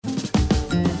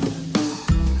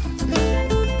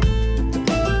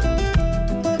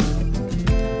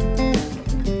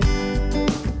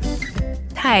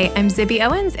Hi, I'm Zibby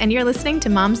Owens, and you're listening to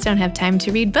Moms Don't Have Time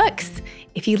to Read Books.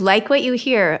 If you like what you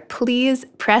hear, please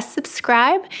press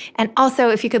subscribe. And also,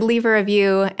 if you could leave a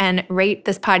review and rate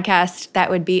this podcast, that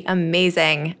would be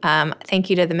amazing. Thank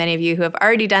you to the many of you who have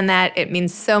already done that. It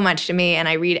means so much to me, and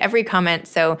I read every comment.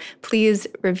 So please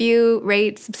review,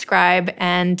 rate, subscribe,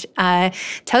 and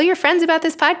tell your friends about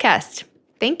this podcast.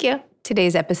 Thank you.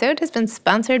 Today's episode has been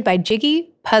sponsored by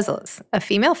Jiggy Puzzles, a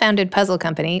female-founded puzzle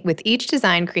company with each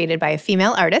design created by a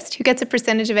female artist who gets a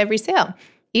percentage of every sale.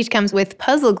 Each comes with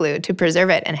puzzle glue to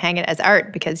preserve it and hang it as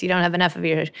art because you don't have enough of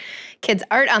your kids'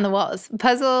 art on the walls.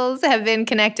 Puzzles have been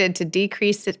connected to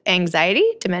decreased anxiety,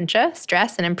 dementia,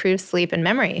 stress, and improved sleep and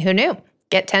memory. Who knew?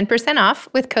 Get 10% off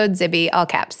with code ZIBBY, all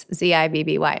caps,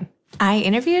 ZIBBY. I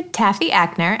interviewed Taffy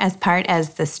Akner as part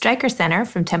of the Streicker Center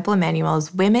from Temple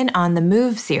Emanu-El's Women on the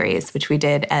Move series, which we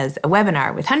did as a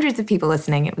webinar with hundreds of people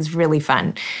listening. It was really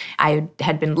fun. I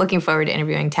had been looking forward to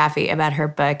interviewing Taffy about her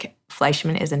book,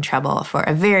 Fleishman Is in Trouble, for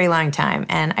a very long time,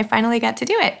 and I finally got to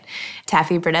do it.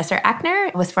 Taffy Brodesser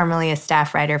Akner was formerly a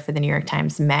staff writer for the New York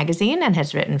Times Magazine and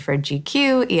has written for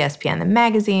GQ, ESPN the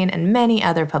Magazine, and many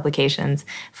other publications.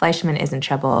 Fleishman Is in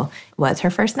Trouble was her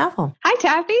first novel. Hi,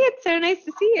 Taffy. It's so nice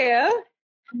to see you.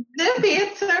 Zibby,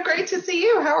 it's so great to see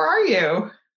you. How are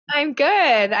you? I'm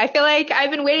good. I feel like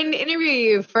I've been waiting to interview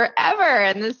you forever,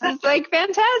 and this is like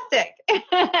fantastic.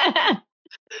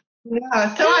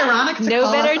 Yeah, so ironic to no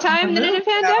call better us time than in a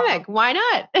pandemic. Now. Why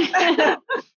not?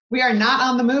 We are not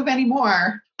on the move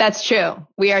anymore. That's true.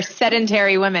 We are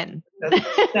sedentary women.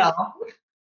 Still.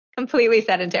 Completely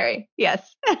sedentary.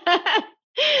 Yes.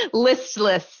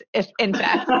 Listless, if in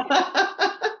fact.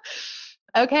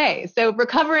 Okay, so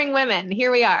recovering women,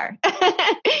 here we are.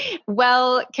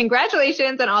 Well,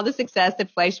 congratulations on all the success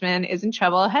that Fleishman Is in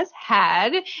Trouble has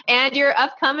had. And your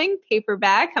upcoming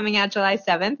paperback coming out July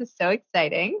 7th is so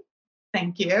exciting.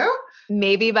 Thank you.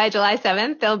 Maybe by July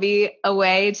 7th, there'll be a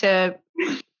way to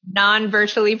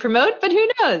non-virtually promote, but who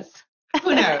knows?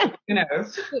 Who knows? Who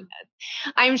knows?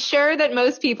 I'm sure that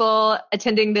most people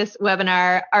attending this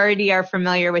webinar already are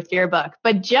familiar with your book,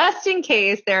 but just in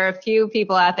case there are a few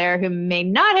people out there who may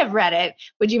not have read it,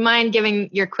 would you mind giving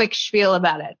your quick spiel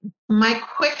about it? My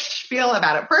quick spiel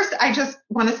about it. First, I just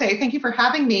want to say thank you for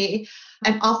having me.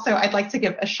 And also, I'd like to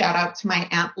give a shout out to my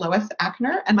Aunt Lois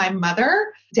Akner and my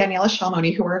mother, Daniela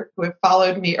Shalmoni, who have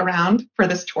followed me around for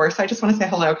this tour. So I just want to say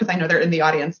hello because I know they're in the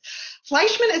audience.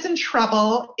 Fleishman Is in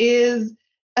Trouble is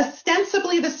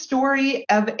ostensibly the story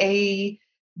of a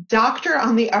doctor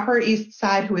on the Upper East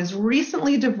Side who is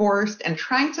recently divorced and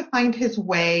trying to find his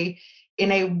way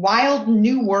in a wild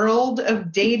new world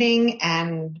of dating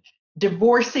and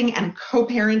divorcing and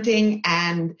co-parenting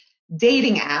and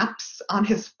dating apps on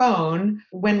his phone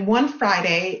when one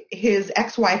Friday his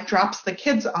ex-wife drops the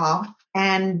kids off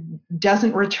and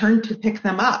doesn't return to pick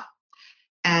them up.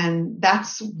 And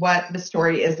that's what the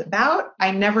story is about.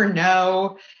 I never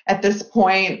know at this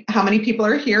point how many people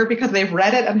are here because they've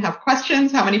read it and have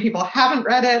questions, how many people haven't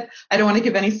read it. I don't want to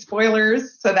give any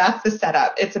spoilers. So that's the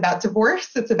setup. It's about divorce.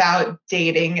 It's about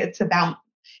dating.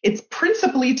 It's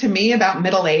principally to me about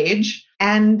middle age.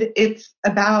 And it's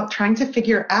about trying to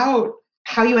figure out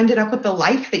how you ended up with the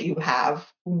life that you have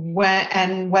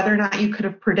and whether or not you could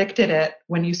have predicted it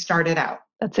when you started out.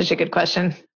 That's such a good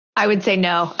question. I would say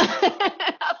no.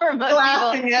 For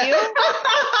most people.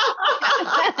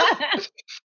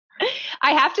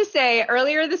 I have to say,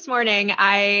 earlier this morning,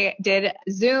 I did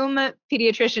Zoom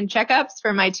pediatrician checkups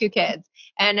for my two kids.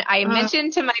 And I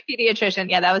mentioned to my pediatrician,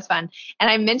 yeah, that was fun. And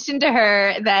I mentioned to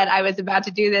her that I was about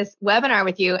to do this webinar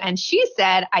with you. And she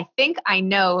said, I think I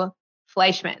know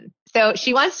Fleishman. So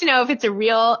she wants to know if it's a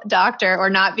real doctor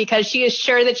or not, because she is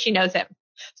sure that she knows him.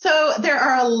 So there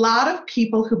are a lot of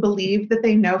people who believe that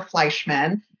they know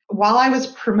Fleishman. While I was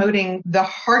promoting the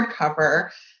hardcover,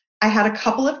 I had a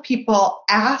couple of people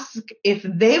ask if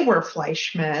they were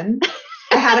Fleishman.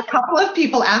 I had a couple of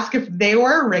people ask if they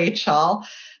were Rachel.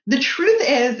 The truth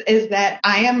is that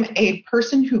I am a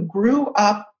person who grew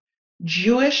up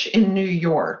Jewish in New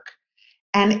York,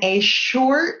 and a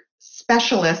short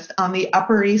specialist on the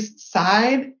Upper East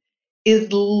Side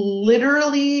is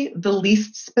literally the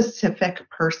least specific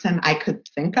person I could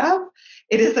think of.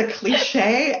 It is a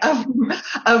cliche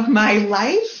of my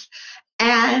life.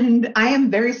 And I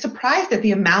am very surprised at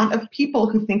the amount of people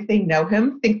who think they know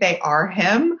him, think they are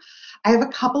him. I have a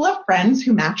couple of friends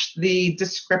who match the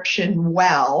description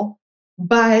well,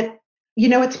 but,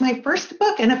 it's my first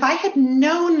book. And if I had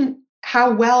known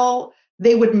how well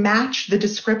they would match the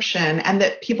description and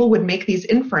that people would make these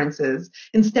inferences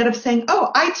instead of saying,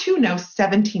 oh, I too know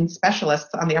 17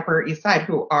 specialists on the Upper East Side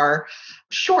who are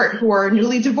short, who are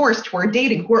newly divorced, who are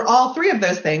dating, who are all three of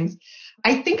those things.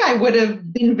 I think I would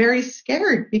have been very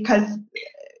scared because,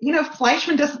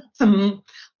 Fleischman does some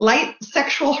light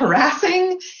sexual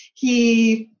harassing.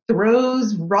 He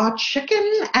throws raw chicken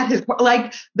at his,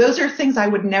 like, those are things I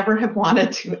would never have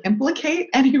wanted to implicate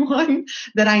anyone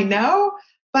that I know.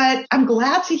 But I'm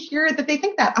glad to hear that they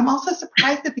think that. I'm also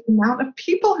surprised at the amount of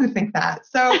people who think that.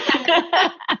 So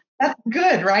that's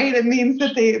good, right? It means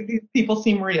that these people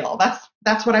seem real.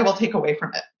 That's what I will take away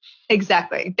from it.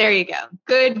 Exactly. There you go.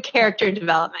 Good character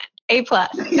development. A+.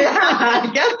 Yeah, I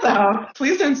guess so.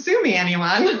 Please don't sue me,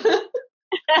 anyone.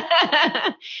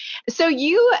 So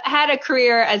you had a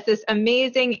career as this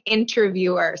amazing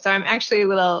interviewer. So I'm actually a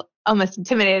little almost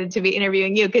intimidated to be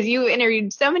interviewing you because you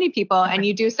interviewed so many people and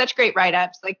you do such great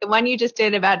write-ups, like the one you just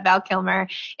did about Val Kilmer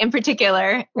in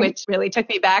particular, which really took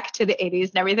me back to the 80s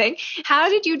and everything. How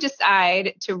did you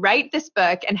decide to write this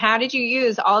book, and how did you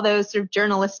use all those sort of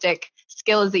journalistic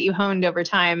skills that you honed over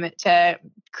time to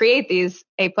create these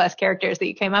A+ characters that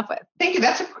you came up with? Thank you.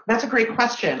 That's a great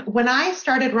question. When I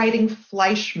started writing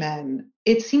Fleishman,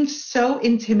 it seemed so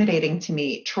intimidating to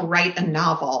me to write a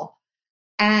novel.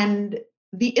 And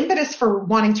the impetus for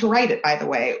wanting to write it, by the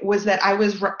way, was that I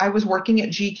was working at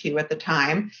GQ at the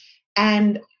time,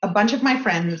 and a bunch of my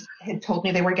friends had told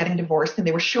me they were getting divorced, and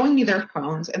they were showing me their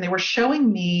phones, and they were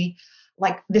showing me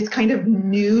like this kind of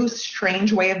new,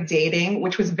 strange way of dating,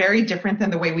 which was very different than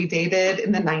the way we dated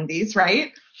in the 90s,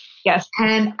 right? Yes.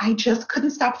 And I just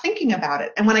couldn't stop thinking about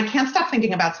it. And when I can't stop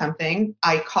thinking about something,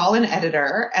 I call an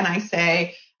editor and I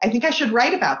say, I think I should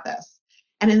write about this.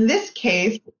 And in this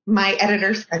case, my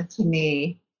editor said to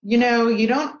me, you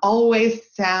don't always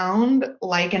sound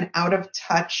like an out of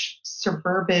touch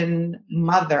suburban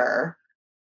mother,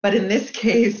 but in this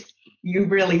case, you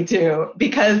really do,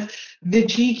 because the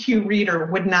GQ reader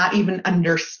would not even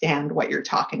understand what you're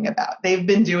talking about. They've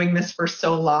been doing this for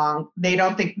so long. They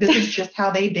don't think this is just how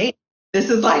they date.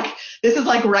 This is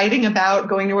like writing about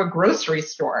going to a grocery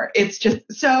store. It's just,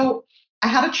 so I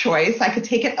had a choice. I could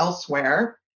take it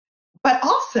elsewhere, but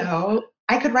also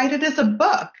I could write it as a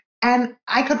book, and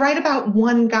I could write about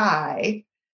one guy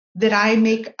that I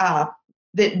make up,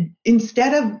 that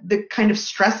instead of the kind of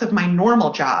stress of my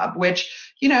normal job, which,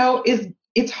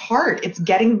 it's hard. It's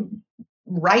getting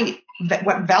right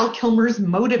what Val Kilmer's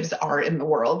motives are in the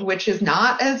world, which is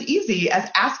not as easy as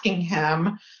asking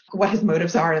him what his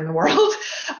motives are in the world.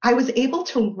 I was able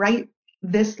to write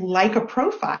this like a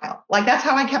profile. Like, that's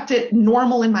how I kept it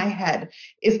normal in my head,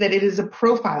 is that it is a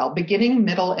profile, beginning,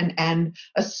 middle, and end,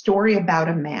 a story about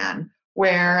a man.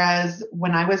 Whereas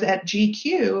when I was at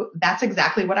GQ, that's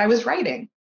exactly what I was writing.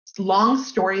 Long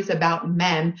stories about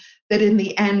men that in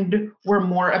the end were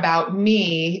more about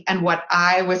me and what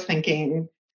I was thinking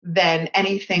than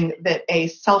anything that a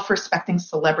self-respecting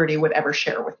celebrity would ever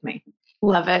share with me.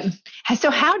 Love it.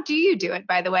 So how do you do it,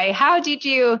 by the way? How did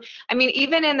you,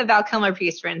 even in the Val Kilmer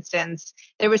piece, for instance,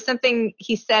 there was something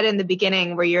he said in the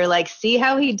beginning where you're like, see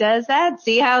how he does that?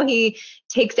 See how he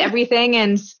takes everything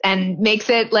and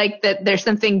makes it like that there's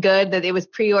something good, that it was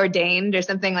preordained or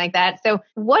something like that. So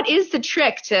what is the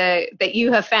trick that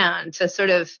you have found to sort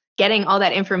of getting all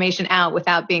that information out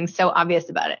without being so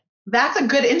obvious about it? That's a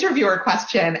good interviewer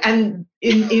question. And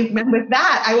with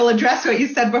that, I will address what you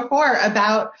said before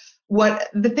about what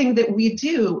the thing that we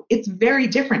do. It's very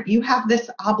different. You have this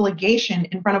obligation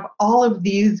in front of all of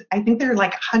these. I think there are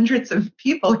like hundreds of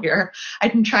people here.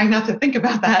 I'm trying not to think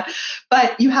about that,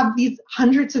 but you have these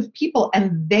hundreds of people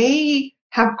and they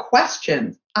have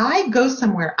questions. I go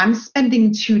somewhere, I'm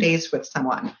spending 2 days with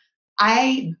someone.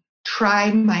 I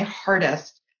try my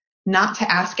hardest not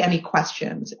to ask any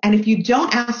questions. And if you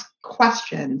don't ask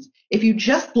questions, if you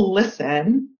just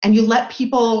listen and you let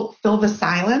people fill the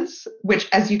silence, which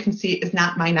as you can see is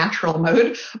not my natural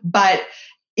mode, but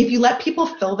if you let people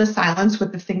fill the silence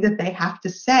with the thing that they have to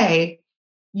say,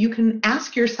 you can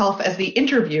ask yourself as the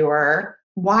interviewer,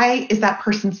 why is that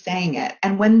person saying it?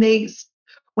 And when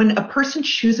a person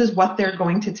chooses what they're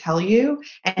going to tell you,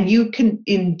 and you can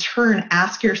in turn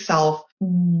ask yourself,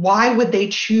 why would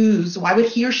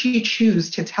he or she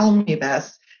choose to tell me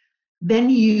this?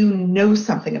 Then you know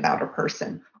something about a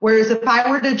person. Whereas if I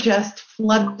were to just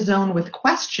flood the zone with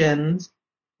questions,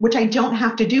 which I don't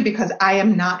have to do because I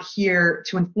am not here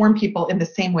to inform people in the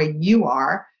same way you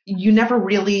are, you never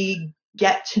really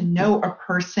get to know a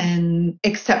person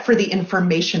except for the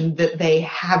information that they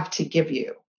have to give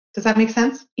you. Does that make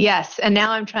sense? Yes. And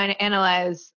now I'm trying to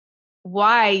analyze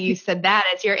why you said that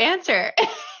as your answer.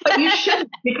 But you shouldn't,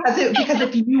 because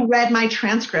if you read my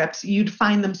transcripts, you'd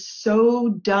find them so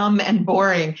dumb and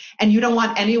boring, and you don't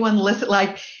want anyone listen.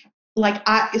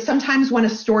 Sometimes when a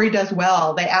story does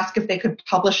well, they ask if they could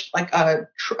publish like a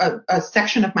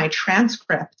section of my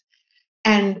transcript,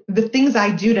 And the things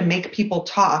I do to make people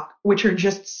talk, which are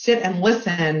just sit and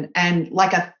listen and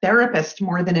like a therapist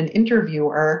more than an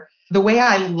interviewer, the way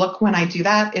I look when I do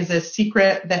that is a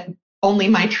secret that only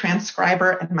my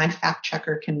transcriber and my fact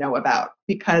checker can know about,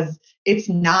 because it's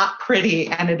not pretty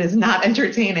and it is not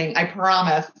entertaining, I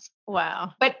promise.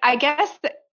 Wow. But I guess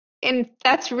and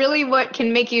that's really what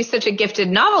can make you such a gifted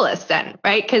novelist then,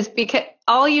 right? Because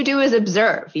all you do is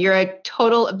observe. You're a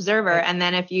total observer. And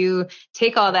then if you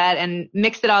take all that and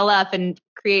mix it all up and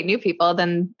create new people,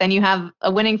 then you have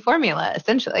a winning formula,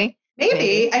 essentially.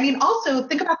 Maybe. I mean, also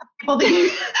think about the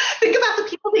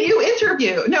people that you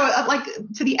interview. No, like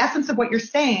to the essence of what you're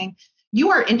saying,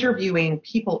 you are interviewing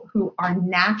people who are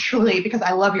naturally, because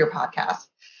I love your podcast.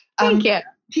 Thank you.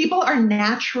 People are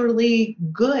naturally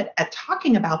good at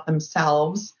talking about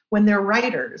themselves when they're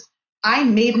writers. I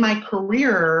made my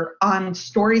career on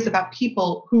stories about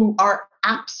people who are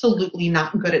absolutely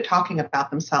not good at talking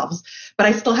about themselves, but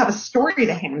I still have a story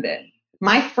to hand in.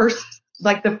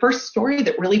 The first story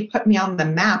that really put me on the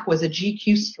map was a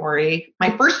GQ story,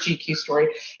 my first GQ story,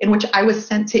 in which I was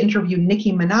sent to interview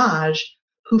Nicki Minaj,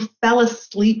 who fell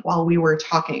asleep while we were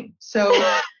talking. So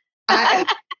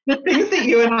the things that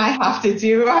you and I have to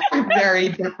do are very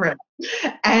different.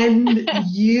 And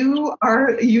you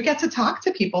get to talk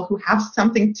to people who have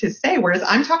something to say, whereas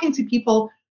I'm talking to people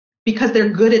because they're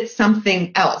good at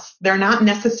something else. They're not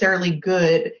necessarily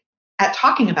good at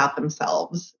talking about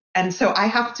themselves. And so I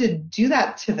have to do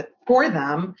that for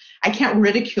them. I can't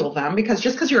ridicule them, because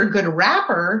just because you're a good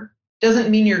rapper doesn't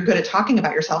mean you're good at talking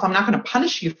about yourself. I'm not going to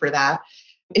punish you for that.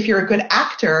 If you're a good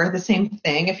actor, the same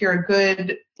thing. If you're a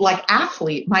good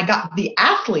athlete, my God, the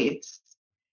athletes,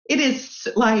 it is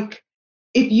like,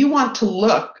 if you want to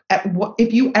look at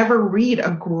if you ever read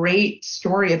a great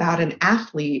story about an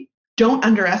athlete, don't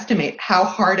underestimate how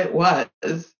hard it was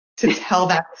to tell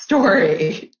that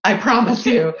story. I promise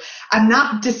you. I'm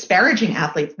not disparaging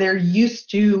athletes. They're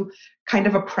used to kind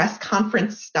of a press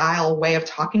conference style way of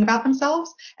talking about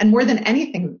themselves. And more than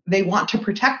anything, they want to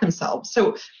protect themselves.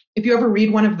 So if you ever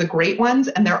read one of the great ones,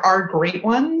 and there are great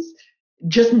ones,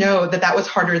 just know that was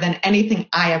harder than anything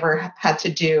I ever had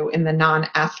to do in the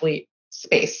non-athlete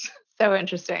space. So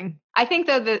interesting. I think,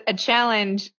 though, that a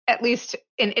challenge, at least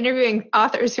in interviewing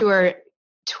authors who are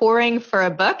touring for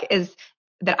a book,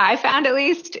 that I found at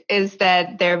least, is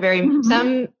that they're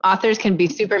some authors can be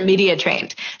super media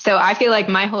trained. So I feel like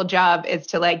my whole job is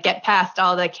to get past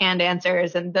all the canned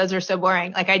answers, and those are so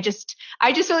boring. I just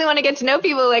really want to get to know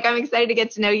people. I'm excited to get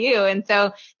to know you. And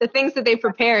so the things that they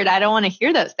prepared, I don't want to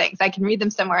hear those things. I can read them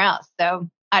somewhere else. So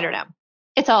I don't know.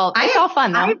 It's all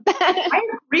fun though. I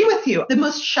agree with you. The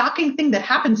most shocking thing that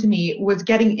happened to me was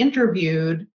getting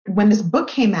interviewed when this book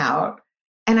came out.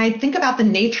 And I think about the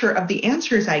nature of the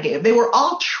answers I gave. They were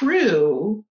all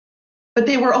true, but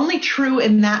they were only true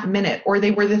in that minute, or they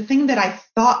were the thing that I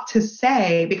thought to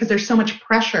say, because there's so much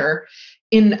pressure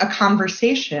in a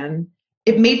conversation.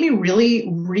 It made me really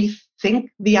rethink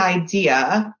the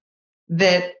idea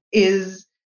that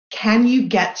can you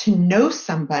get to know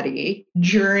somebody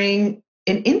during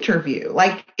an interview?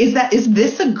 Is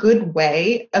this a good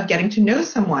way of getting to know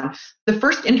someone? The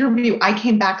first interview I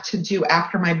came back to do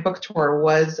after my book tour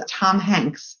was Tom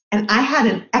Hanks. And I had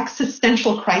an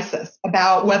existential crisis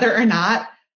about whether or not,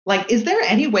 is there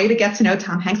any way to get to know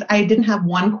Tom Hanks? I didn't have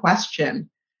one question.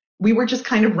 We were just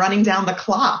kind of running down the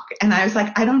clock. And I was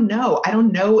like, I don't know. I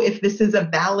don't know if this is a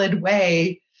valid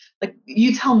way.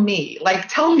 You tell me,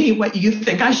 tell me what you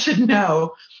think I should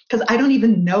know, because I don't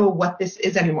even know what this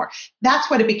is anymore. That's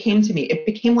what it became to me. It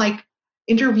became like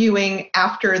interviewing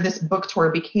after this book tour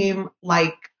became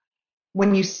like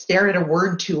when you stare at a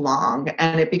word too long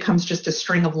and it becomes just a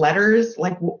string of letters.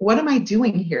 What am I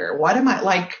doing here? What am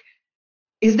I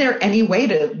is there any way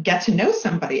to get to know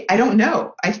somebody? I don't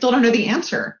know. I still don't know the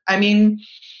answer. I mean,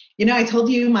 I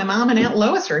told you my mom and Aunt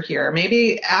Lois are here.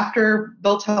 Maybe after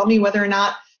they'll tell me whether or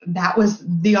not that was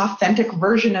the authentic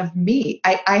version of me.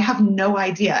 I have no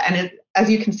idea. And as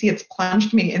you can see, it's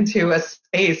plunged me into a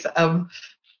space of,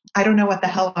 I don't know what the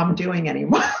hell I'm doing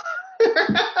anymore.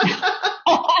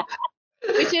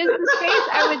 Which is the space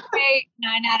I would say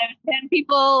 9 out of 10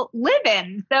 people live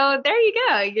in. So there you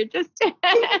go. You're just,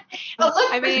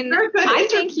 I mean, I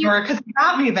think because you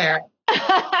got me there.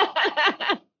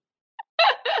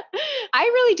 I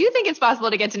really do think it's possible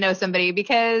to get to know somebody,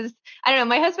 because I don't know,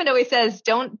 my husband always says,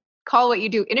 don't call what you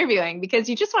do interviewing, because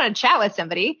you just want to chat with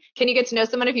somebody. Can you get to know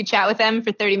someone if you chat with them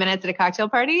for 30 minutes at a cocktail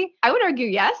party? I would argue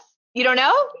yes. You don't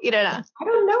know? You don't know. I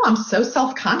don't know. I'm so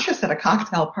self-conscious at a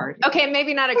cocktail party. Okay,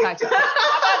 maybe not a cocktail.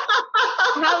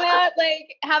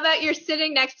 How about you're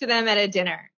sitting next to them at a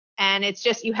dinner And it's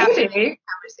just, you have to have a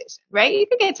conversation, right? You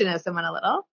could get to know someone a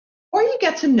little. Or you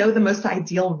get to know the most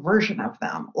ideal version of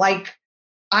them. Like,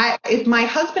 if my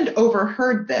husband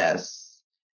overheard this,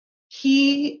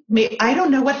 I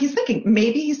don't know what he's thinking.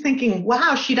 Maybe he's thinking,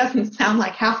 wow, she doesn't sound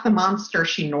like half the monster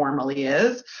she normally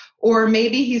is. Or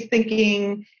maybe he's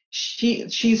thinking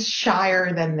she's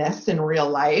shyer than this in real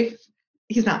life.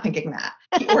 He's not thinking that.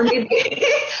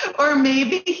 Or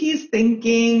maybe he's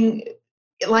thinking,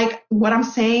 like, what I'm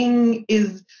saying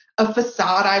is a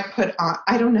facade I put on.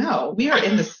 I don't know. We are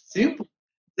in the soup.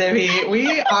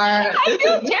 We are. I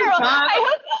feel terrible.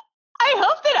 I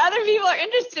hope that other people are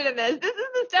interested in this. This is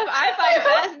the stuff I find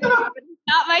fascinating, but it's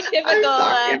not my typical. I'm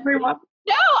sorry, everyone.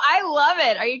 No, I love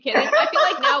it. Are you kidding? I feel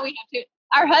like now we have to.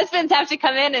 Our husbands have to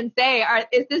come in and say,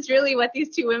 "Is this really what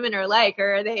these two women are like,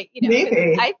 or are they?" You know,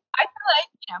 maybe. I feel like,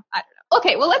 you know, I don't know.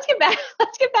 Okay, well, let's get back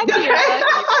to your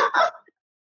book.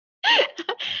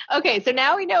 Okay, so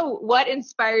now we know what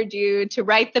inspired you to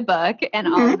write the book and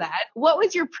all of that. What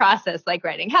was your process like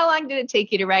writing? How long did it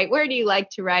take you to write? Where do you like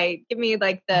to write? Give me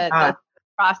like the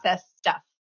process stuff.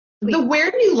 Please. The where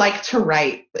do you like to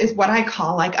write is what I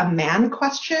call like a man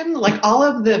question. Like, all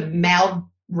of the male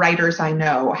writers I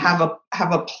know have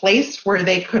a place where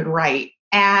they could write.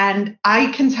 And I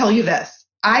can tell you this.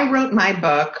 I wrote my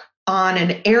book on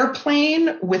an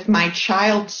airplane with my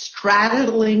child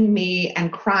straddling me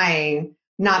and crying,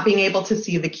 not being able to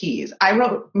see the keys. I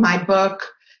wrote my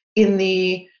book in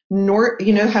the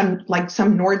you know how like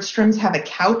some Nordstroms have a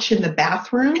couch in the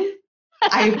bathroom?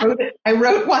 I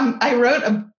wrote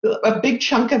a big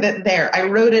chunk of it there. I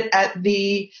wrote it at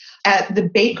the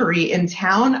bakery in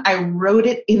town. I wrote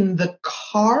it in the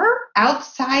car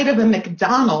outside of a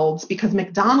McDonald's, because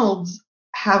McDonald's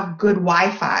have good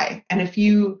Wi-Fi. And if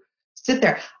you sit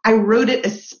there, I wrote it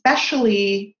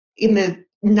especially in the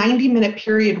 90-minute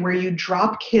period where you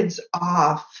drop kids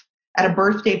off at a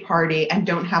birthday party and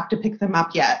don't have to pick them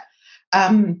up yet.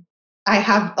 I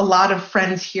have a lot of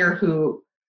friends here who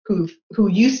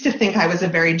used to think I was a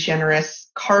very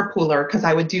generous carpooler because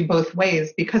I would do both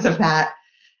ways because of that.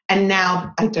 And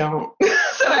now I don't.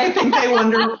 So I think they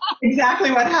wonder exactly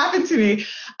what happened to me.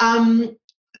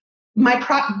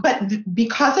 But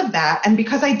because of that, and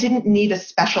because I didn't need a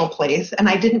special place, and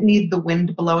I didn't need the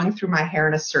wind blowing through my hair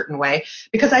in a certain way,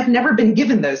 because I've never been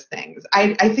given those things.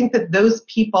 I think that those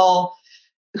people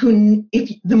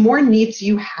the more needs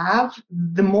you have,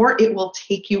 the more it will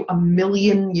take you a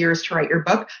million years to write your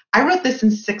book. I wrote this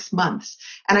in 6 months,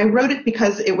 and I wrote it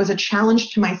because it was a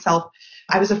challenge to myself.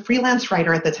 I was a freelance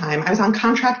writer at the time. I was on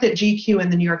contract at GQ and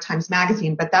the New York Times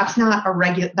Magazine, but that's not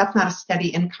a steady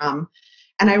income.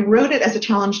 And I wrote it as a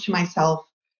challenge to myself,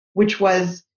 which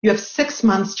was, you have 6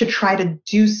 months to try to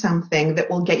do something that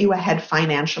will get you ahead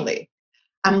financially.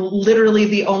 I'm literally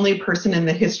the only person in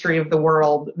the history of the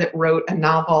world that wrote a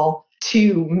novel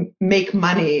to make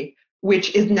money,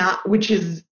 which is not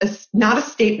a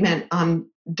statement on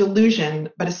delusion,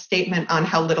 but a statement on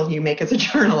how little you make as a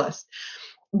journalist.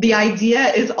 The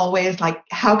idea is always like,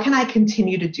 how can I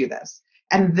continue to do this?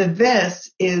 And this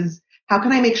is, how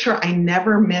can I make sure I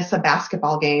never miss a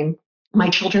basketball game? My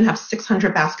children have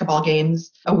 600 basketball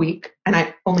games a week, and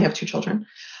I only have 2 children.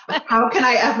 How can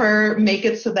I ever make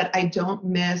it so that I don't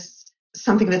miss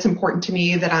something that's important to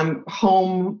me, that I'm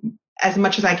home as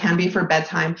much as I can be for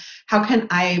bedtime? How can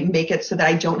I make it so that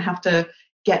I don't have to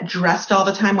get dressed all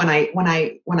the time when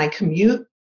I commute?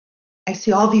 I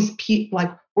see all these people,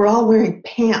 like, we're all wearing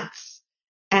pants,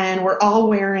 and we're all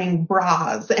wearing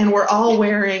bras, and we're all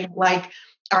wearing, like,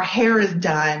 our hair is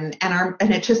done, and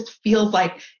it just feels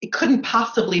like it couldn't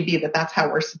possibly be that that's how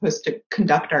we're supposed to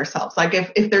conduct ourselves. Like,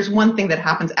 if there's one thing that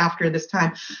happens after this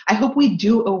time, I hope we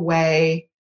do away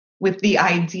with the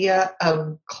idea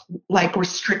of like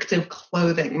restrictive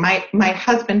clothing. My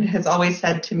husband has always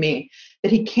said to me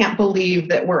that he can't believe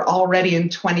that we're already in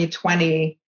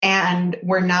 2020 and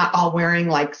we're not all wearing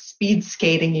like speed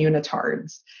skating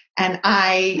unitards. And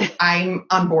I'm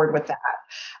on board with that.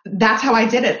 That's how I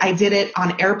did it. I did it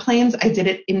on airplanes. I did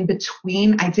it in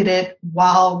between. I did it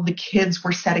while the kids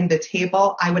were setting the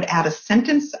table. I would add a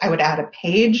sentence. I would add a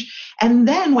page. And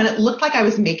then when it looked like I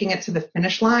was making it to the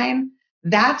finish line,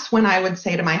 that's when I would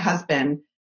say to my husband,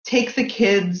 take the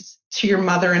kids to your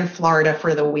mother in Florida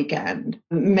for the weekend.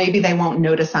 Maybe they won't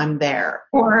notice I'm there.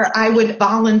 Or I would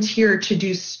volunteer to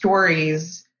do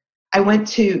stories. I went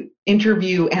to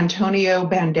interview Antonio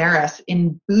Banderas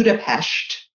in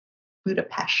Budapest.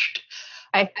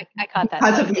 I caught that.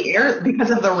 Because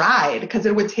of the ride, because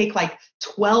it would take like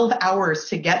 12 hours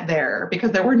to get there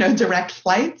because there were no direct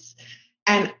flights.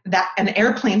 And an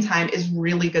airplane time is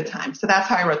really good time. So that's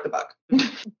how I wrote the book.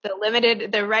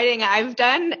 The writing I've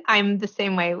done, I'm the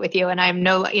same way with you. And I'm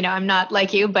not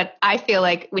like you, but I feel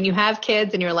like when you have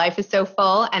kids and your life is so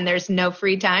full and there's no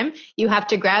free time, you have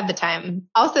to grab the time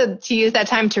also to use that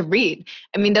time to read.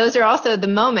 I mean, those are also the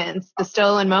moments, the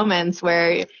stolen moments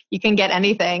where you can get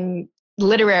anything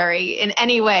literary in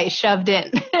any way shoved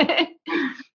in.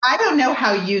 I don't know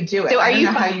how you do it. So I don't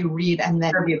know how you read and then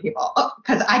interview people.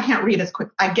 Because I can't read as quick.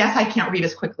 I guess I can't read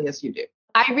as quickly as you do.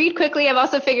 I read quickly. I've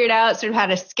also figured out sort of how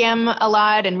to skim a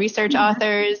lot and research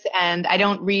authors. And I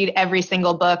don't read every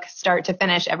single book, start to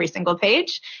finish, every single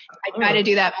page. I try to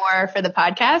do that more for the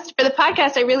podcast. For the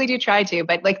podcast, I really do try to.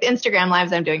 But like the Instagram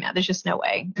lives I'm doing now, there's just no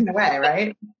way. No way,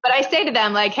 right? But I say to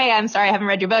them like, hey, I'm sorry I haven't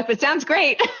read your book, but it sounds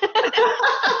great.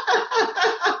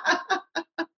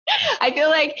 I feel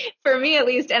like for me at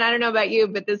least, and I don't know about you,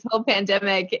 but this whole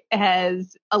pandemic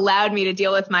has allowed me to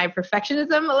deal with my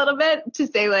perfectionism a little bit, to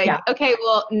say like, okay,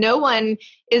 well, no one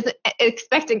is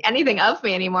expecting anything of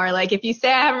me anymore. Like if you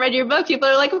say I haven't read your book, people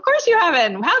are like, of course you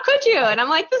haven't. How could you? And I'm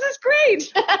like, this is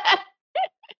great.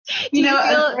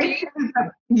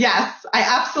 Yes, I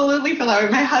absolutely feel that way.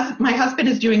 My husband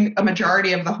is doing a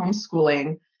majority of the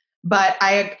homeschooling, but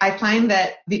I find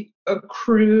that the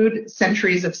accrued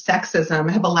centuries of sexism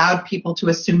have allowed people to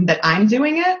assume that I'm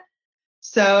doing it.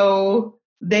 So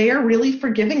they are really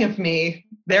forgiving of me.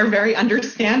 They're very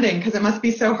understanding because it must be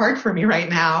so hard for me right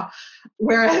now.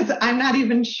 Whereas I'm not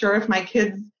even sure if my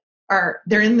kids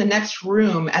they're in the next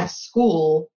room at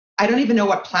school. I don't even know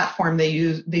what platform they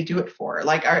do it for.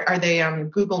 Like, are they on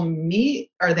Google Meet?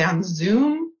 Are they on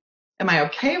Zoom? Am I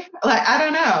okay? Like, I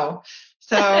don't know.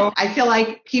 So I feel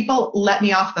like people let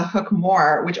me off the hook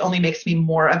more, which only makes me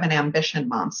more of an ambition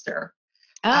monster.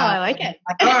 Oh, I like it.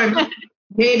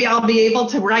 Maybe I'll be able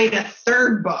to write a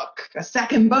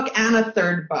second book and a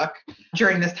third book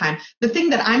during this time. The thing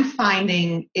that I'm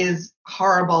finding is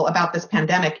horrible about this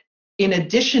pandemic, in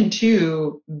addition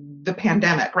to the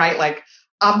pandemic, right? Like,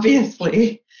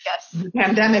 obviously, yes, the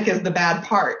pandemic is the bad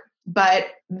part, but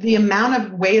the amount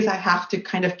of ways I have to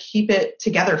kind of keep it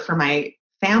together for my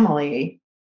family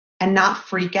and not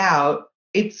freak out,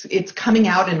 it's coming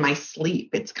out in my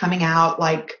sleep. It's coming out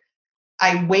like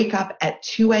I wake up at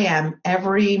 2 a.m.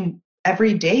 every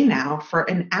day now for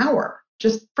an hour,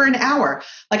 just for an hour.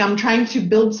 Like I'm trying to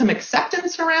build some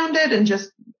acceptance around it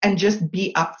and just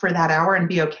be up for that hour and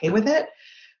be okay with it.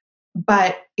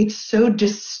 But it's so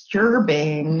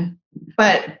disturbing.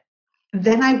 But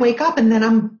then I wake up and then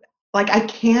I'm like, I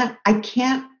can't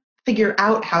figure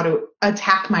out how to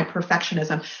attack my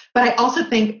perfectionism. But I also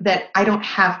think that I don't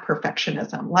have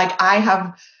perfectionism. Like I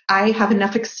have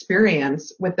enough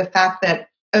experience with the fact that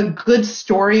a good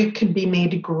story can be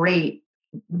made great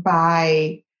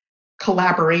by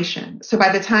collaboration. So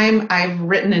by the time I've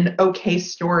written an okay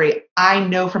story, I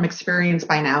know from experience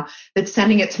by now that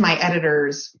sending it to my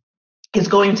editors is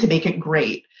going to make it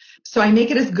great. So I make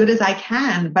it as good as I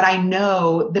can, but I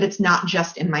know that it's not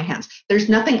just in my hands. There's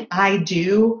nothing I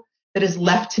do that is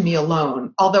left to me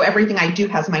alone, although everything I do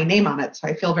has my name on it. So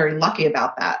I feel very lucky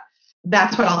about that.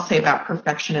 That's what I'll say about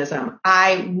perfectionism.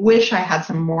 I wish I had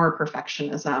some more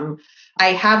perfectionism. I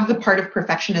have the part of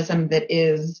perfectionism that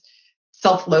is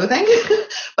self-loathing,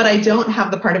 but I don't have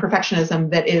the part of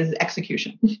perfectionism that is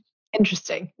execution.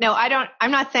 Interesting. No,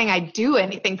 I'm not saying I do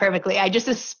anything perfectly. I just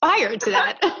aspire to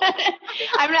that.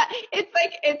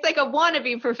 It's like a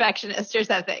wannabe perfectionist or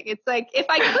something. It's like, if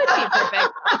I could be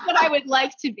perfect, that's what I would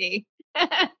like to be,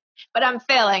 but I'm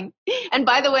failing. And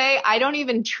by the way, I don't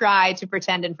even try to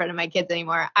pretend in front of my kids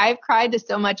anymore. I've cried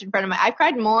I've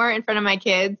cried more in front of my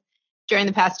kids during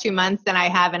the past 2 months than I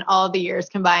have in all the years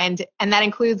combined. And that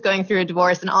includes going through a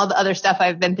divorce and all the other stuff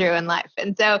I've been through in life.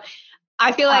 And so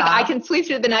I feel like I can sleep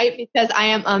through the night because I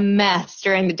am a mess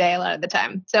during the day a lot of the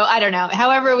time. So I don't know.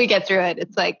 However we get through it,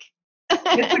 it's like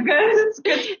it's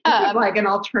good like an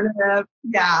alternative.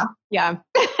 Yeah. Yeah.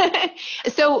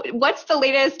 So what's the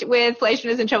latest with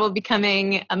Fleishman Is in Trouble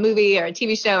becoming a movie or a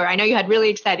TV show? Or I know you had really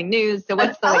exciting news. So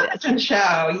what's the latest?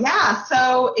 Show? Yeah.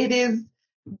 So it is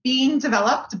being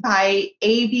developed by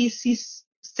ABC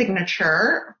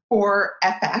Signature for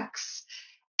FX.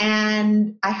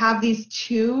 And I have these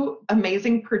two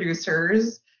amazing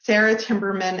producers, Sarah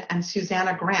Timberman and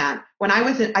Susanna Grant.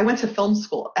 I went to film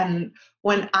school, and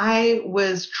when I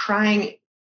was trying,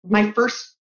 my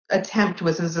first attempt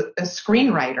was as a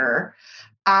screenwriter,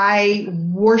 I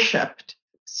worshipped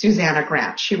Susanna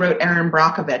Grant. She wrote Erin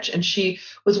Brockovich, and she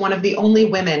was one of the only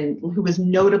women who was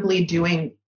notably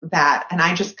doing that. And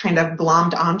I just kind of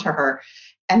glommed onto her.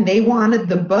 And they wanted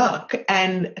the book.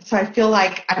 And so I feel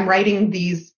like I'm writing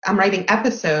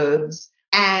episodes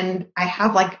And I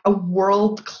have like a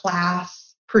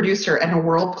world-class producer and a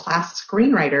world-class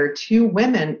screenwriter, two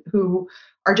women who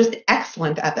are just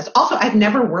excellent at this. Also, I've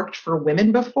never worked for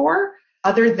women before,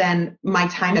 other than my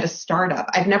time at a startup.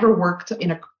 I've never worked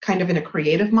in a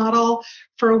creative model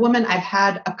for a woman. I've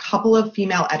had a couple of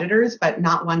female editors, but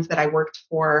not ones that I worked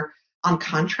for on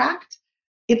contract.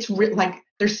 It's like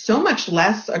there's so much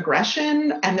less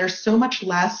aggression and there's so much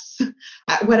less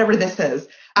whatever this is.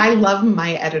 I love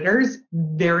my editors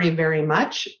very, very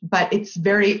much, but it's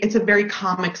a very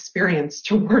calm experience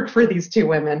to work for these two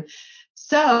women.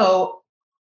 So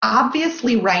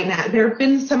obviously right now, there have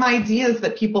been some ideas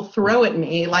that people throw at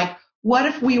me, like, what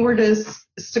if we were to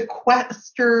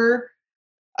sequester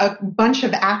a bunch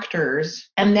of actors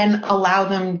and then allow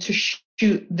them to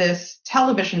shoot this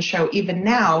television show even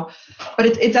now? But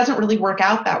it doesn't really work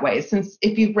out that way, since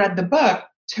if you've read the book,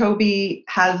 Toby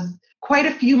has quite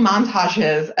a few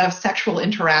montages of sexual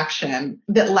interaction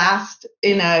that last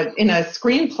in a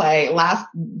screenplay last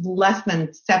less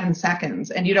than 7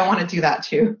 seconds. And you don't want to do that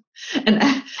to an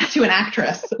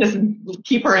actress. Just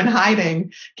keep her in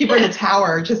hiding, keep her in a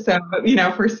tower just so,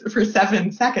 for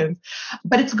 7 seconds.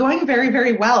 But it's going very,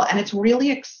 very well. And it's really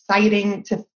exciting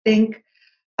to think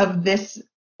of this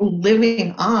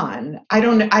living on. I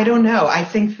don't know. I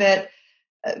think that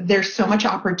there's so much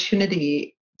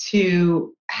opportunity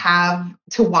to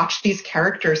watch these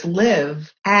characters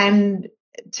live and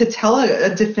to tell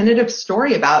a definitive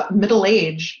story about middle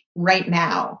age right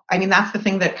now. I mean, that's the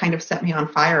thing that kind of set me on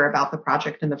fire about the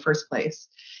project in the first place.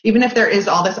 Even if there is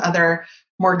all this other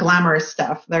more glamorous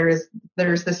stuff, there's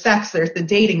the sex, there's the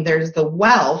dating, there's the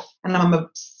wealth, and I'm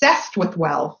obsessed with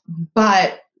wealth,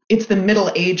 but it's the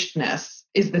middle-agedness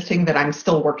is the thing that I'm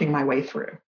still working my way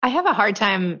through. I have a hard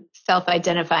time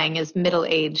self-identifying as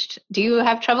middle-aged. Do you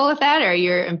have trouble with that, or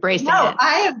you're embracing it? No,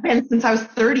 I have been since I was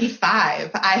 35.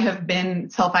 I have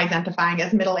been self-identifying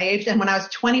as middle-aged. And when I was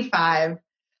 25,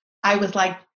 I was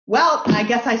like, well, I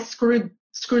guess I screwed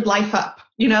life up.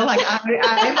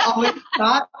 I've always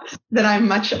thought that I'm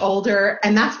much older.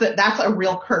 And that's a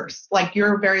real curse. Like,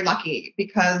 you're very lucky,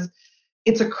 because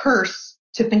it's a curse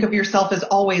to think of yourself as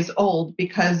always old,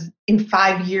 because in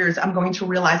 5 years, I'm going to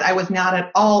realize I was not at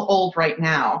all old right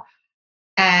now.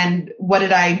 And what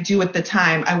did I do at the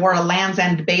time? I wore a Land's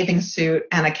End bathing suit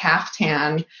and a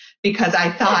caftan because I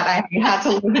thought I had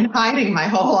to live in hiding my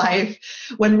whole life,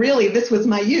 when really this was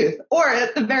my youth. Or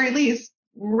at the very least,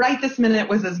 right this minute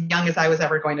was as young as I was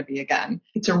ever going to be again.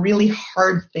 It's a really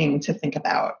hard thing to think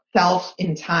about. Self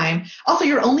in time. Also,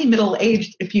 you're only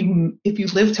middle-aged if you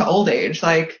live to old age.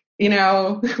 Like,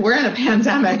 we're in a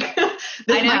pandemic.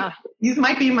 I know. These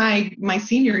might be my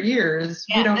senior years.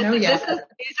 Yeah, we don't know yet.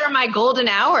 These are my golden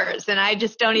hours, and I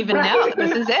just don't even know.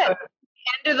 This is it. End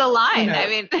of the line. I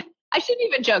mean, I shouldn't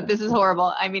even joke. This is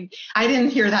horrible. I mean, I didn't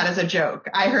hear that as a joke.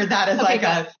 I heard that as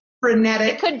a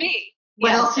frenetic. It could be.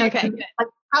 What else? Okay. Like,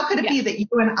 how could it be that you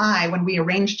and I, when we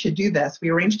arranged to do this, we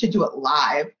arranged to do it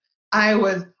live. I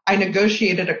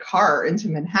negotiated a car into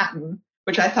Manhattan,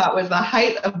 which I thought was the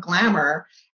height of glamour.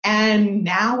 And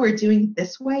now we're doing it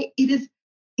this way. It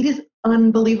is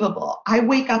unbelievable. I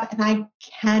wake up and I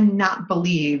cannot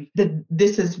believe that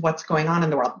this is what's going on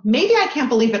in the world. Maybe I can't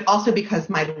believe it also because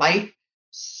my life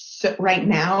right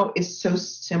now is so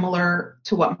similar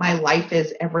to what my life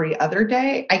is every other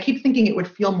day. I keep thinking it would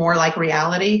feel more like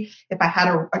reality if I had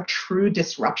a true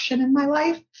disruption in my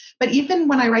life. But even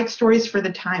when I write stories for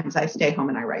the Times, I stay home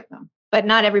and I write them. But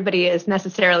not everybody is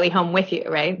necessarily home with you,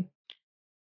 right?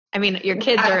 I mean, your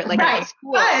kids are like right. at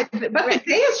school. But the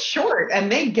day is short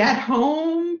and they get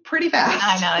home pretty fast.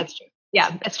 I know, that's true.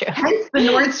 Yeah, that's true. Hence the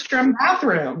Nordstrom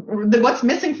bathroom. What's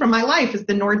missing from my life is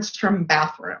the Nordstrom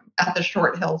bathroom at the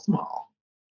Short Hills Mall.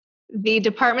 The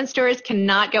department stores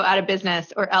cannot go out of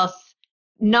business, or else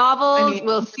novels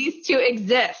will cease to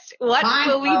exist. What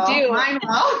will we do?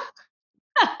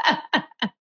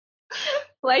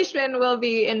 Fleishman will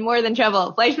be in more than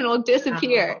trouble. Fleishman will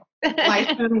disappear.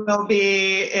 Fleishman will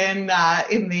be in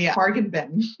the bargain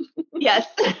bin. Yes.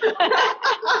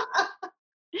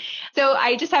 So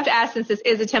I just have to ask, since this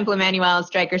is a Temple Emanu-El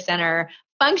Streicker Center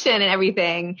function and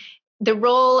everything, the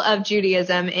role of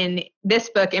Judaism in this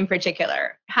book in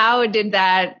particular, how did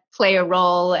that play a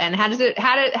role, and how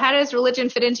does religion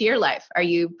fit into your life? Are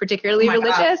you particularly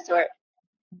religious, or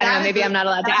I don't know, maybe I'm not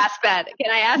allowed to ask that. Can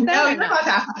I ask that? No, you're not allowed to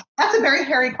ask that. That's a very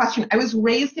hairy question. I was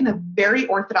raised in a very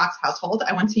Orthodox household.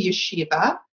 I went to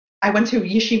yeshiva. I went to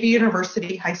Yeshiva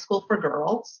University High School for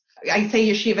Girls. I say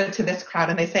yeshiva to this crowd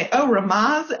and they say, oh,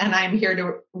 Ramaz. And I'm here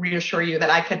to reassure you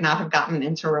that I could not have gotten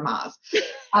into Ramaz.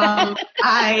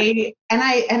 I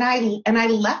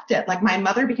left it. Like, my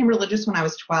mother became religious when I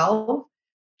was 12.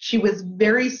 She was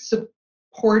very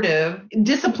supportive,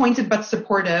 disappointed but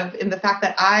supportive in the fact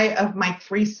that I have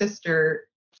three sisters,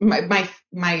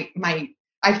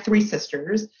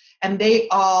 and they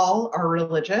all are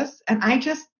religious, and I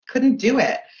just couldn't do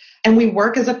it. And we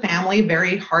work as a family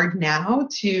very hard now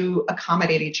to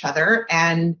accommodate each other.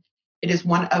 And it is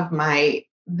one of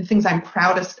the things I'm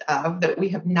proudest of, that we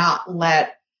have not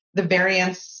let the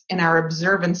variance in our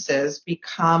observances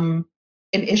become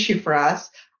an issue for us.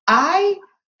 I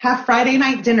have Friday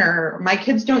night dinner. My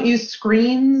kids don't use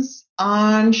screens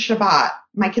on Shabbat.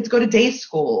 My kids go to day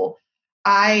school.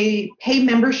 I pay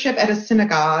membership at a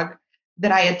synagogue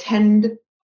that I attend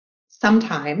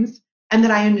sometimes and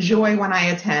that I enjoy when I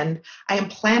attend. I am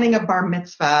planning a bar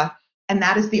mitzvah, and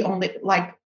that is the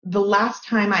last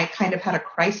time I kind of had a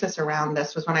crisis around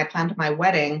this was when I planned my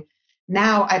wedding.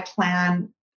 Now I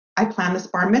plan this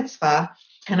bar mitzvah,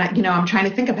 and I'm trying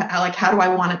to think about how do I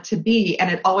want it to be? And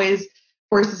it always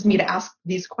forces me to ask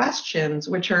these questions,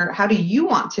 which are, how do you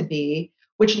want to be?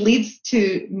 Which leads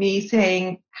to me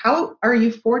saying, how are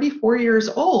you 44 years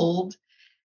old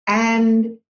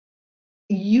and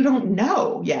you don't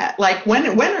know yet? Like, when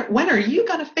are you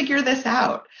going to figure this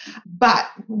out? But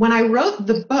when I wrote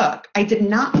the book, I did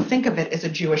not think of it as a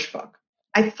Jewish book.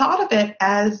 I thought of it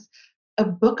as a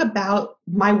book about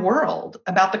my world,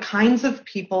 about the kinds of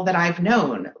people that I've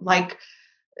known. Like,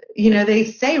 they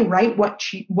say, write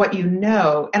what you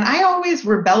know. And I always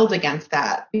rebelled against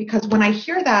that, because when I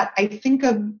hear that, I think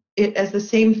of it as the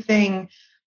same thing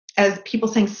as people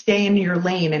saying, stay in your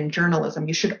lane in journalism.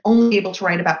 You should only be able to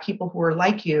write about people who are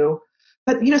like you.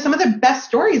 But, some of the best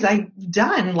stories I've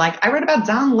done, like I read about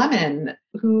Don Lemon,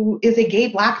 who is a gay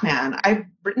Black man. I've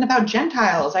written about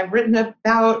Gentiles. I've written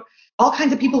about all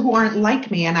kinds of people who aren't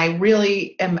like me. And I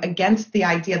really am against the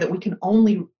idea that we can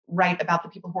only write about the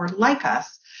people who are like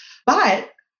us. But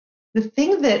the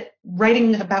thing that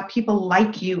writing about people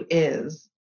like you is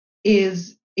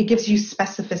it gives you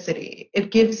specificity.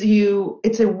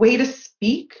 It's a way to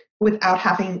speak without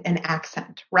having an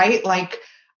accent, right? Like,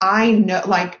 I know,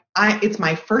 it's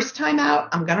my first time out.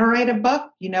 I'm going to write a book.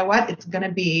 You know what? It's going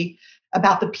to be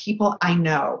about the people I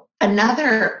know.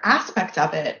 Another aspect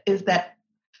of it is that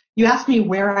you asked me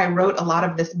where I wrote a lot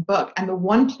of this book. And the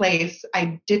one place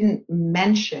I didn't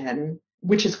mention,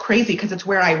 which is crazy because it's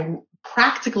where I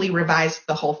practically revised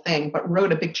the whole thing, but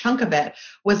wrote a big chunk of it,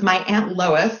 was my Aunt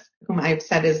Lois, whom I've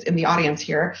said is in the audience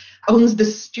here, owns the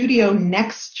studio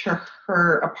next to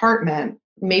her apartment,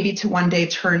 maybe to one day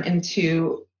turn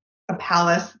into a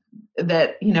palace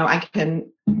that, I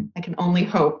can only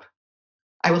hope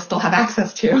I will still have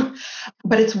access to.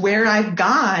 But it's where I've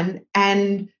gone.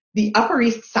 And the Upper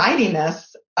East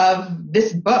Sidiness of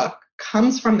this book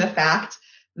comes from the fact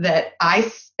that I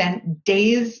spent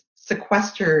days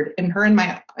sequestered in her and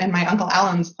my Uncle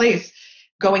Alan's place,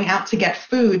 going out to get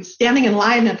food, standing in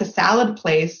line at the salad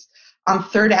place on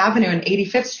 3rd Avenue and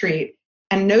 85th Street,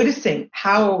 and noticing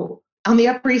how on the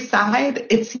Upper East Side,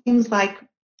 it seems like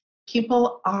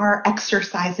people are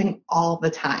exercising all the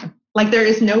time. Like, there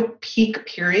is no peak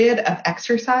period of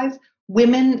exercise.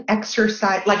 Women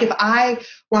exercise. Like, if I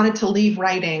wanted to leave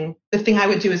writing, the thing I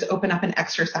would do is open up an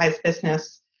exercise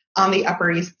business on the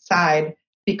Upper East Side,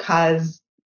 because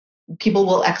people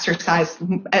will exercise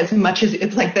as much as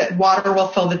it's like the water will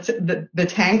fill the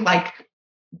tank. Like,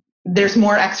 there's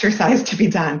more exercise to be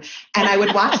done. And I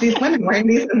would watch these women wearing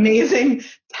these amazing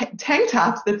tank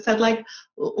tops that said like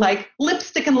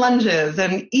lipstick and lunges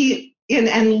and eat in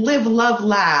and live, love,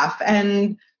 laugh,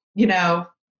 and,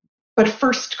 but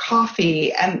first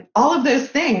coffee, and all of those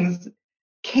things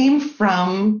came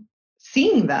from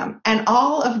seeing them. And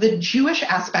all of the Jewish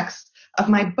aspects of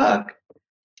my book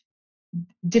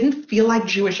didn't feel like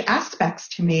Jewish aspects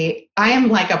to me. I am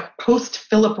like a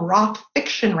post-Philip Roth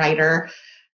fiction writer.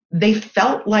 They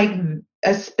felt like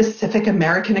a specific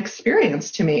American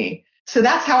experience to me. So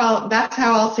that's how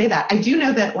I'll say that. I do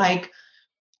know that, like,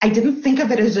 I didn't think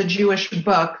of it as a Jewish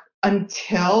book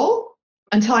until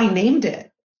I named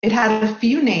it. It had a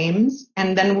few names,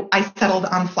 and then I settled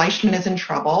on Fleishman Is in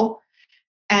Trouble.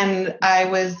 And I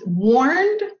was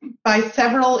warned by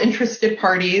several interested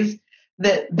parties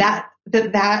that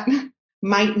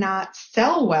might not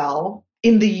sell well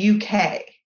in the UK,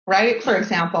 right? For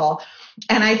example.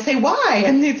 And I'd say, why?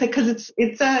 And they'd say, because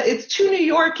it's too New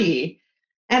Yorky.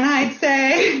 And I'd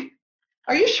say,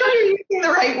 are you sure you're using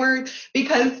the right word?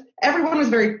 Because everyone was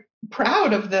very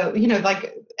proud of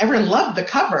everyone loved the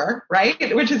cover,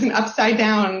 right? Which is an upside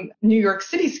down New York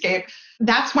cityscape.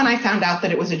 That's when I found out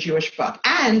that it was a Jewish book.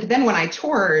 And then when I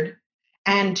toured,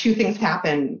 and three things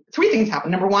happened.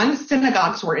 Number one,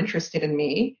 synagogues were interested in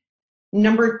me.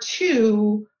 Number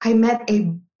two, I met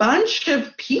a bunch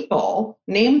of people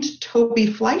named Toby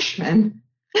Fleishman.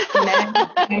 And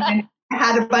I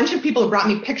had a bunch of people who brought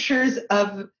me pictures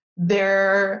of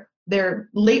their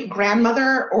late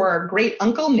grandmother or great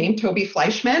uncle named Toby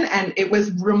Fleishman, and it was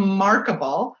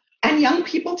remarkable. And young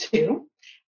people too.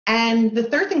 And the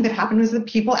third thing that happened was that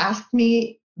people asked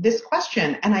me this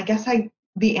question, and I guess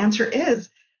the answer is,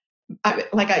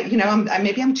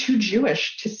 maybe I'm too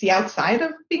Jewish to see outside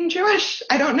of being Jewish.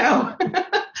 I don't know.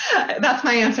 That's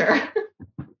my answer.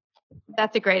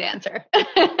 That's a great answer.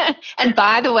 And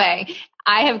by the way,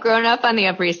 I have grown up on the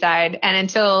Upper East Side, and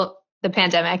until the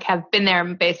pandemic have been there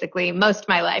basically most of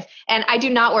my life. And I do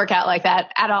not work out like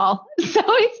that at all. So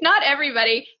it's not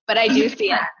everybody, but I do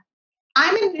see it.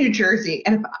 I'm in New Jersey,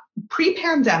 and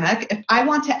pre-pandemic, if I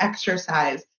want to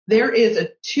exercise, there is a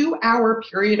 2-hour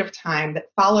period of time that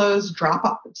follows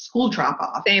school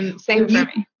drop-off. Same for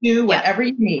me. Do whatever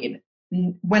you need.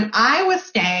 When I was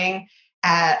staying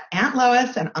at Aunt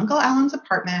Lois and Uncle Alan's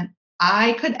apartment,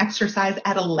 I could exercise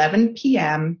at 11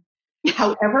 p.m.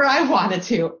 however I wanted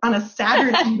to on a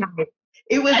Saturday night.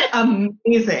 It was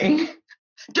amazing.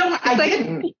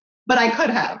 Didn't, but I could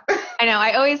have. I know.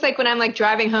 I always when I'm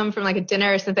driving home from a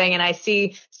dinner or something, and I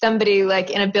see somebody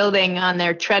in a building on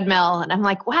their treadmill, and I'm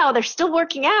like, wow, they're still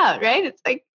working out, right? It's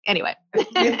anyway.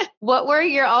 What were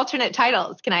your alternate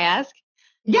titles? Can I ask?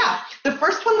 Yeah. The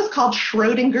first one was called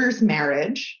Schrodinger's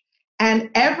Marriage.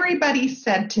 And everybody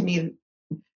said to me,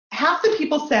 half the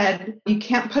people said, you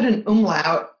can't put an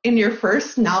umlaut in your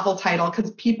first novel title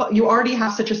because you already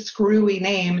have such a screwy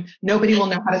name. Nobody will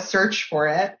know how to search for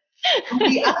it. And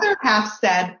the other half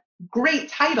said, great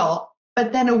title,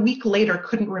 but then a week later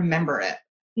couldn't remember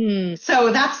it.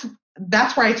 So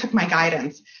that's where I took my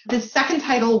guidance. The second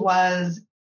title was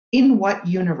In What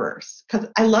Universe? Because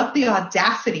I love the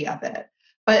audacity of it.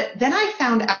 But then I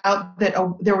found out that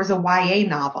there was a YA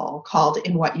novel called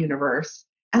In What Universe?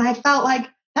 And I felt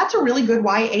that's a really good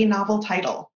YA novel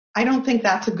title. I don't think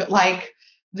that's a good,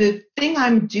 the thing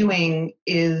I'm doing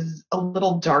is a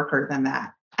little darker than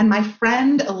that. And my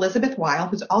friend Elizabeth Weil,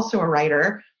 who's also a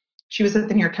writer, she was at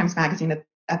the New York Times Magazine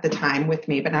at the time with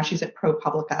me, but now she's at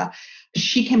ProPublica.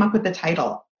 She came up with the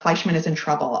title, Fleishman Is in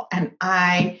Trouble. And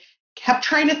I kept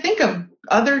trying to think of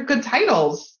other good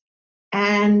titles,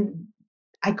 and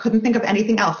I couldn't think of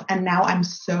anything else. And now I'm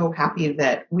so happy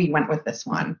that we went with this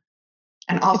one.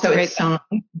 And also it's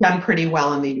done pretty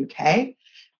well in the UK.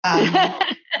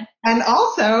 And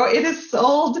also it is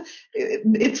sold,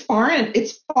 it's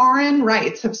foreign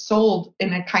rights have sold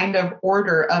in a kind of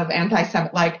order of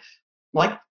anti-Semitic,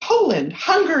 like Poland,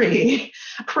 Hungary,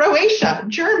 Croatia,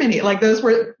 Germany, those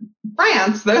were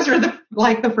France. Those are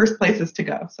the first places to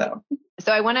go.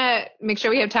 So I want to make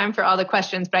sure we have time for all the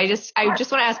questions, but I just want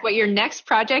to ask what your next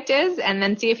project is, and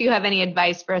then see if you have any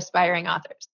advice for aspiring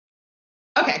authors.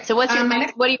 Okay. So what are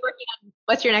you working on?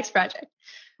 What's your next project?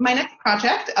 My next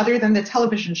project, other than the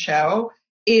television show,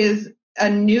 is a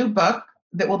new book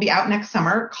that will be out next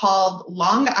summer called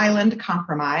Long Island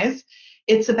Compromise.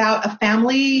 It's about a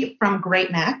family from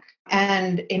Great Neck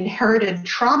and inherited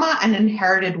trauma and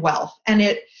inherited wealth. And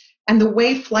the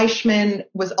way Fleishman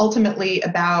was ultimately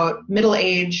about middle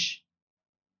age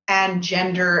and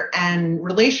gender and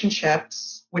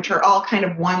relationships, which are all kind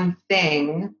of one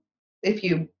thing, if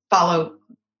you follow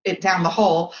it down the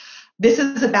hole. This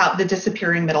is about the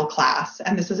disappearing middle class,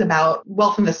 and this is about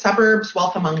wealth in the suburbs,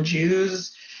 wealth among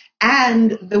Jews,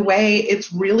 and the way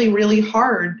it's really, really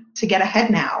hard to get ahead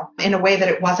now in a way that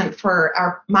it wasn't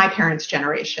for my parents'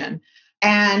 generation.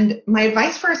 And my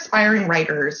advice for aspiring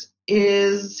writers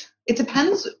is, it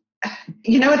depends.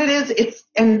 You know what it is? It's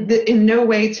in no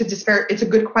way to despair. It's a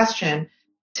good question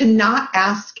to not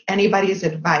ask anybody's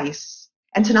advice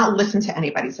and to not listen to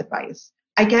anybody's advice.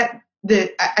 I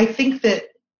think that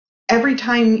every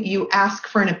time you ask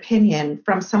for an opinion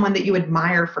from someone that you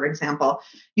admire, for example,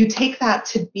 you take that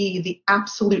to be the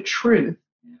absolute truth,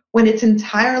 when it's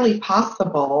entirely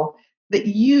possible that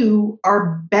you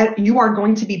are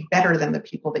going to be better than the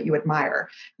people that you admire.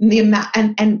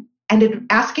 And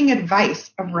asking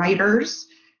advice of writers,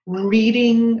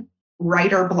 reading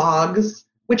writer blogs,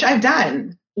 which I've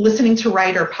done, listening to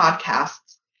writer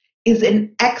podcasts, is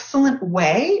an excellent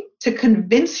way to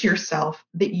convince yourself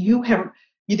that you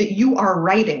are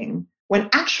writing when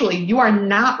actually you are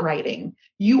not writing.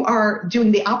 You are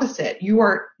doing the opposite. You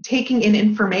are taking in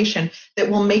information that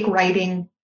will make writing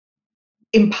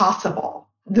impossible.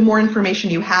 The more information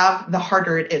you have, the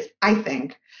harder it is, I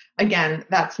think. Again,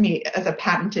 that's me as a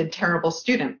patented terrible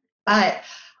student. But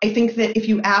I think that if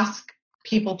you ask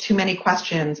people too many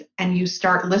questions and you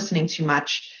start listening too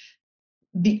much,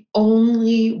 the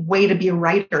only way to be a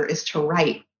writer is to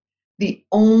write. the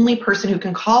only person who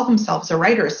can call themselves a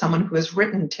writer is someone who has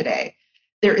written today.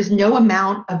 There is no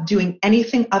amount of doing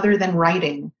anything other than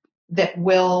writing that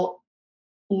will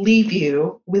leave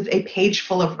you with a page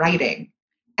full of writing.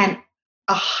 And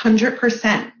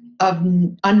 100% of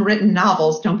unwritten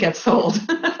novels don't get sold,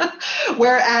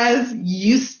 whereas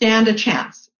you stand a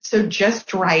chance. So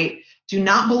just write. Do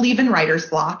not believe in writer's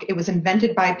block. It was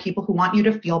invented by people who want you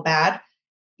to feel bad.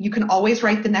 You can always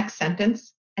write the next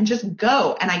sentence and just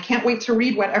go. And I can't wait to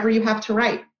read whatever you have to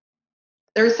write.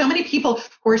 There are so many people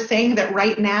who are saying that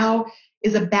right now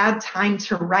is a bad time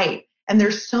to write. And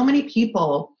there's so many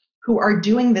people who are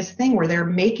doing this thing where they're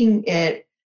making it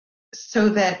so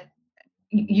that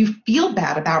you feel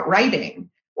bad about writing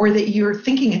or that you're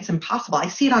thinking it's impossible. I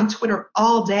see it on Twitter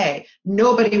all day.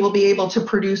 Nobody will be able to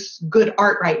produce good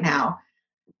art right now.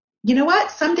 You know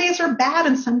what? Some days are bad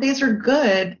and some days are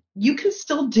good. You can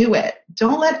still do it.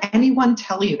 Don't let anyone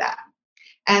tell you that.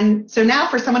 And so now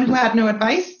for someone who had no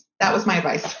advice, that was my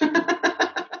advice.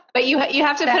 But you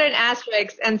have to put an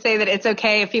asterisk and say that it's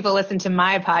okay if people listen to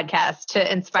my podcast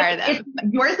to inspire them.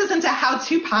 Yours isn't a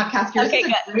how-to podcast. Yours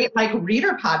is a great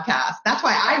reader podcast. That's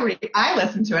why I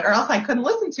listen to it, or else I couldn't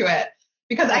listen to it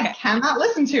because I cannot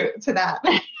listen to that.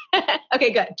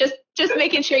 Okay, good. Just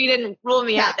making sure you didn't rule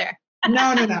me out there.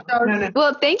 No.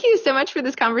 Well, thank you so much for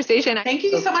this conversation. Thank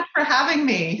you so much for having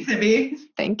me, Sibby.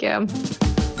 Thank you.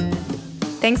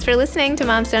 Thanks for listening to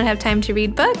Moms Don't Have Time to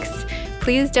Read Books.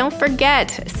 Please don't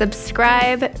forget,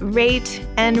 subscribe, rate,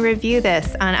 and review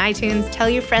this on iTunes. Tell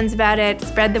your friends about it.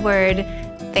 Spread the word.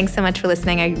 Thanks so much for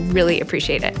listening. I really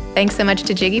appreciate it. Thanks so much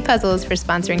to Jiggy Puzzles for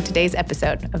sponsoring today's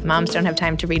episode of Moms Don't Have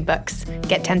Time to Read Books.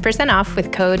 Get 10% off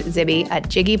with code ZIBBY at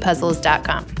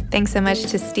jiggypuzzles.com. Thanks so much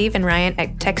to Steve and Ryan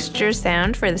at Texture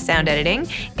Sound for the sound editing.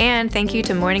 And thank you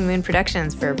to Morning Moon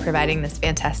Productions for providing this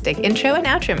fantastic intro and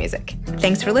outro music.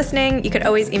 Thanks for listening. You could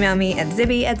always email me at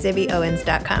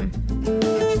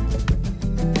zibby@zibbyowens.com.